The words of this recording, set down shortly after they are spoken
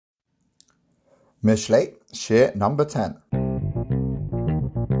Mishlei, share number 10.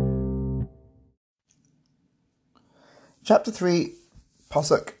 Chapter 3,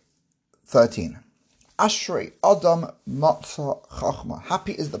 Pasuk 13. Ashrei Adam Matza Chachma.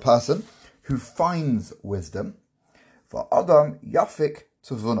 Happy is the person who finds wisdom. For Adam Yafik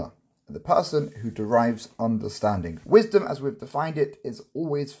Tavuna. The person who derives understanding. Wisdom, as we've defined it, is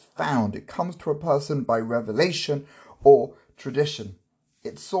always found. It comes to a person by revelation or tradition.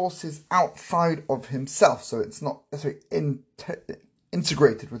 Its source is outside of himself, so it's not necessarily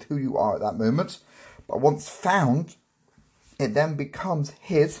integrated with who you are at that moment. But once found, it then becomes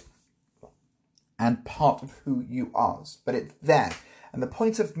his and part of who you are. But it's there. And the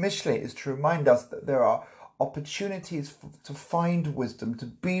point of Mishlei is to remind us that there are opportunities to find wisdom, to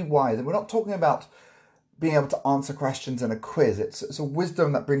be wise. And we're not talking about being able to answer questions in a quiz. It's a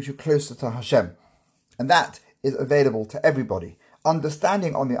wisdom that brings you closer to Hashem. And that is available to everybody.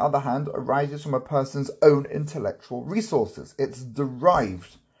 Understanding, on the other hand, arises from a person's own intellectual resources. It's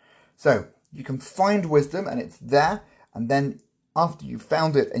derived. So you can find wisdom and it's there, and then after you've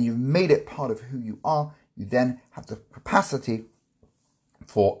found it and you've made it part of who you are, you then have the capacity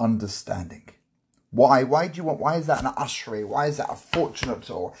for understanding. Why? Why is that an ashrei? Why is that a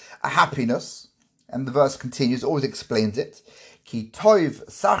fortunate or a happiness? And the verse continues, always explains it. Ki toiv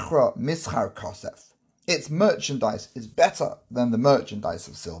sachra mischar kosef. Its merchandise is better than the merchandise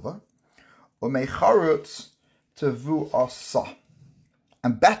of silver. Umecharutz tevuasa.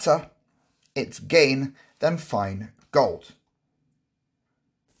 And better its gain than fine gold.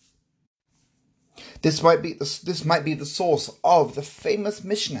 This might be the source of the famous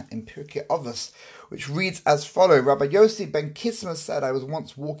Mishnah in Pirkei Avos, which reads as follows. Rabbi Yossi ben Kisma said, I was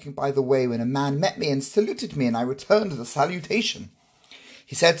once walking by the way when a man met me and saluted me, and I returned the salutation.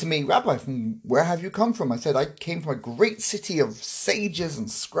 He said to me, Rabbi, from where have you come from? I said, I came from a great city of sages and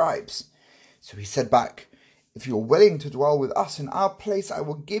scribes. So he said back, if you're willing to dwell with us in our place, I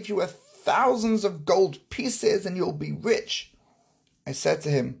will give you thousands of gold pieces and you'll be rich. I said to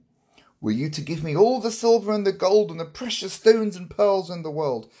him, were you to give me all the silver and the gold and the precious stones and pearls in the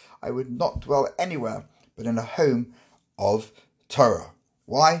world, I would not dwell anywhere but in a home of Torah.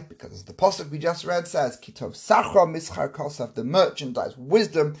 Why? Because the pasuk we just read says, Kitov Sachra Mischar Kosaf, the merchandise,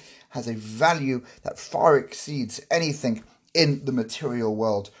 wisdom has a value that far exceeds anything in the material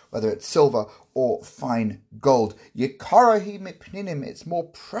world, whether it's silver or fine gold. Yekarahi mipninim, it's more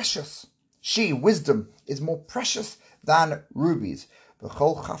precious. She, wisdom, is more precious than rubies.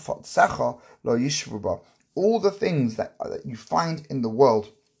 All the things that you find in the world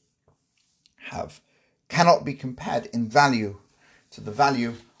cannot be compared in value to the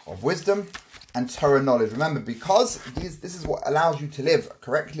value of wisdom and Torah knowledge. Remember, because this is what allows you to live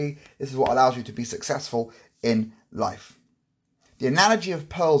correctly, this is what allows you to be successful in life. The analogy of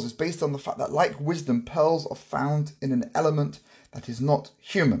pearls is based on the fact that, like wisdom, pearls are found in an element that is not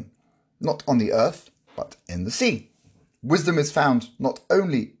human, not on the earth, but in the sea. Wisdom is found not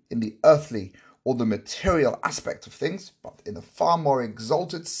only in the earthly or the material aspect of things, but in the far more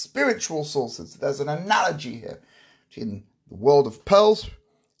exalted spiritual sources. There's an analogy here between the world of pearls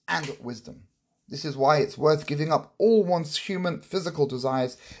and wisdom. This is why it's worth giving up all one's human physical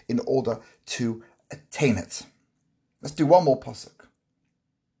desires in order to attain it. Let's do one more pasuk.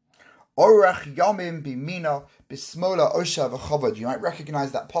 Orach yamim bimina bismola osha v'chavod. You might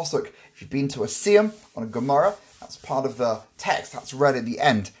recognize that pasuk if you've been to a siyum on a Gemara. That's part of the text that's read at the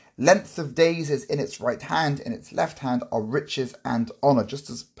end. Length of days is in its right hand, in its left hand are riches and honor. Just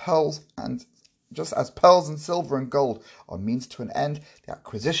as pearls and silver and gold are means to an end, the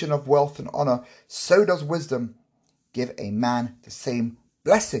acquisition of wealth and honor, so does wisdom give a man the same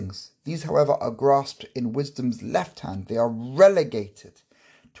blessings. These, however, are grasped in wisdom's left hand. They are relegated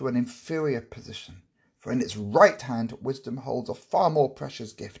to an inferior position. For in its right hand, wisdom holds a far more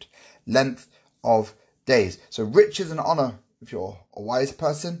precious gift, length of days. So riches and honor, if you're a wise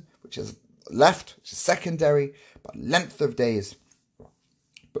person, which is left, which is secondary, but length of days,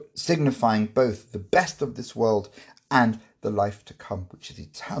 but signifying both the best of this world and the life to come, which is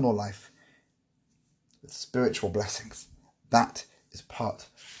eternal life with spiritual blessings. That is part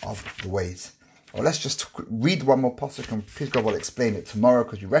of the ways. Well, let's just read one more pasuk, and please God will explain it tomorrow,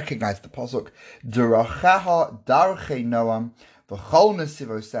 because you recognize the pasuk. Deracheha darchei noam v'chol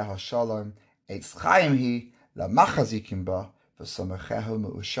nesivoseha shalom eitz chaim hi lamachazikim ba v'somechehu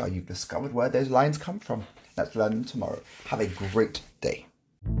me'usha. You've discovered where those lines come from. Let's learn them tomorrow. Have a great day.